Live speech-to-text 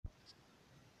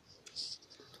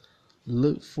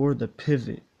Look for the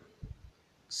pivot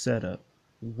setup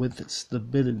with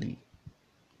stability.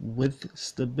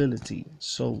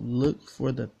 So look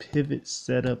for the pivot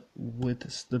setup with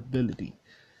stability.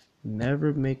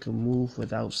 Never make a move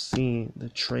without seeing the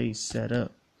trade set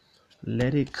up.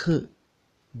 Let it cook.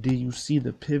 Do you see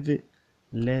the pivot?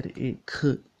 Let it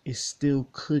cook. It's still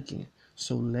cooking,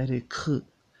 so let it cook.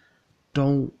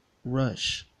 Don't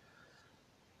rush.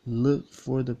 Look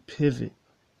for the pivot.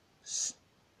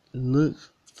 Look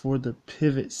for the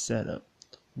pivot setup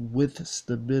with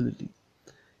stability.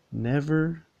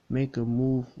 Never make a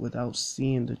move without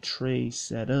seeing the trade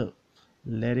set up.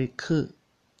 Let it cook.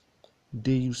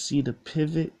 Did you see the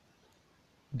pivot?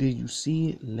 Did you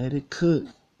see it? Let it cook.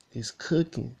 It's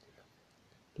cooking.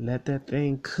 Let that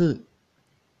thing cook.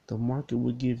 The market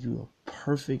will give you a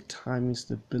perfect timing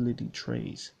stability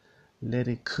trades. Let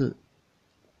it cook.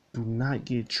 Do not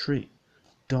get tricked.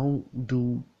 Don't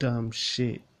do dumb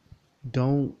shit.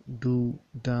 Don't do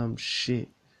dumb shit.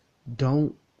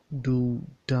 Don't do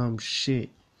dumb shit.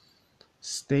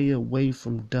 Stay away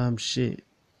from dumb shit.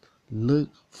 Look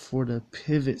for the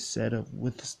pivot setup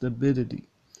with stability.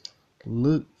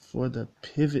 Look for the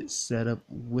pivot setup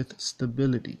with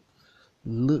stability.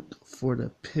 Look for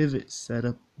the pivot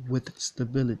setup with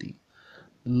stability.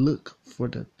 Look for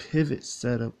the pivot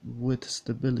setup with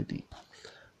stability.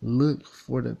 Look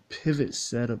for the pivot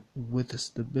setup with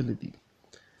stability.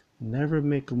 Never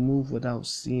make a move without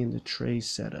seeing the trade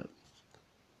setup.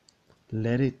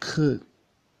 Let it cook.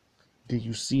 Did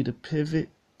you see the pivot?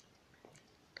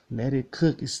 Let it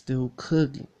cook. It's still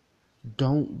cooking.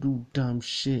 Don't do dumb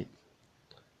shit.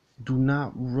 Do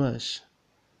not rush.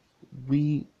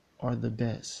 We are the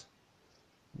best.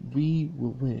 We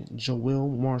will win. Joel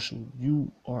Marshall,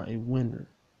 you are a winner.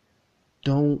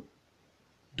 Don't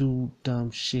do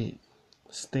dumb shit.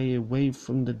 Stay away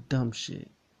from the dumb shit.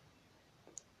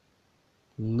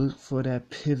 Look for that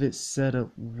pivot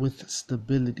setup with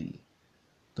stability.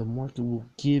 The market will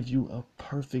give you a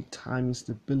perfect timing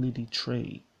stability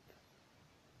trade.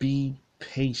 Be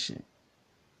patient.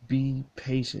 Be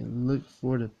patient. Look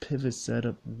for the pivot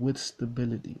setup with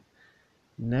stability.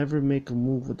 Never make a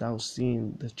move without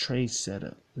seeing the trade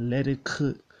setup. Let it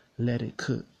cook. Let it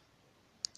cook.